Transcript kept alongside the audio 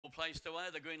placed away.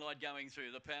 The green light going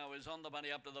through. The power is on. The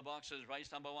bunny up to the boxes.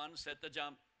 Race number 1, set the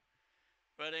jump.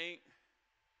 Ready.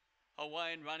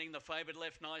 Away and running, the favourite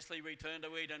left nicely, Return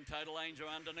to Eden. Total Angel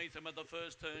underneath him at the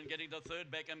first turn, getting the third,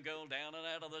 Beckham Girl down and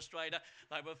out of the straight.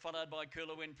 They were followed by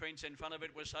Cooler Wind Prince. In front of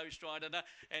it was So Strident,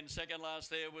 and second last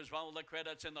there was Roll the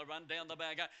Credits in the run down the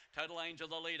bagger. Total Angel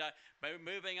the leader,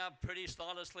 moving up pretty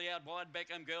stylously out wide,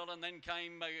 Beckham Girl, and then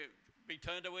came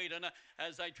Return to Eden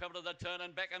as they travelled to the turn,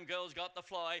 and Beckham Girls got the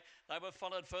fly. They were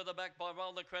followed further back by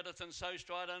Roll the Credits and So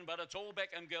Strident, but it's all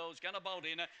Beckham Girls going to bolt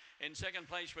in. In second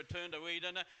place, Return to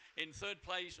Eden. In third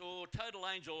place, Total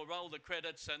Angel, Roll the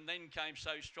Credits, and then came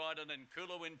So Strident and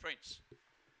Cooler Wind Prince.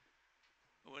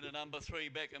 Winner number 3,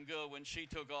 Beckham Girl, when she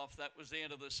took off, that was the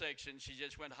end of the section. She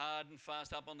just went hard and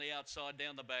fast up on the outside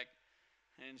down the back,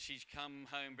 and she's come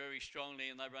home very strongly,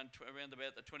 and they run around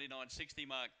about the 29.60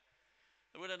 mark.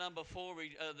 The winner number 4,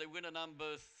 the winner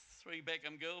number 3,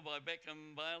 Beckham Girl, by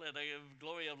Beckham Vale at a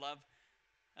Glory of Love,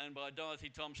 and by Dorothy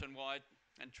Thompson White,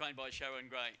 and trained by Sharon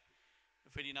Gray.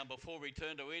 Defeating number 4,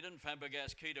 Return to Eden,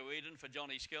 Fabregas Key to Eden for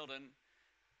Johnny Skelton.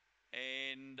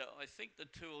 And I think the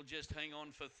 2 will just hang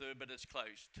on for third, but it's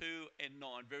close. 2 and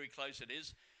 9, very close it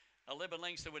is. 11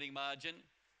 lengths the winning margin.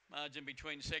 Margin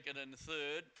between second and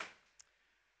third.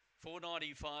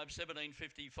 4.95,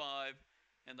 17.55.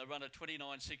 And the runner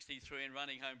 29.63 and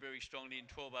running home very strongly in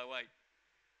 12.08.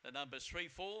 The numbers 3,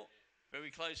 4,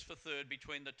 very close for third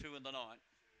between the 2 and the 9.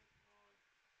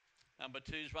 Number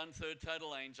 2's run third,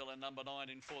 Total Angel, and number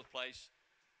 9 in fourth place.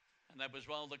 And that was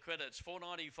Roll the Credits,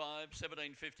 4.95,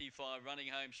 17.55, running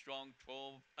home strong,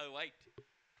 12.08,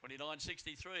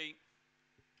 29.63.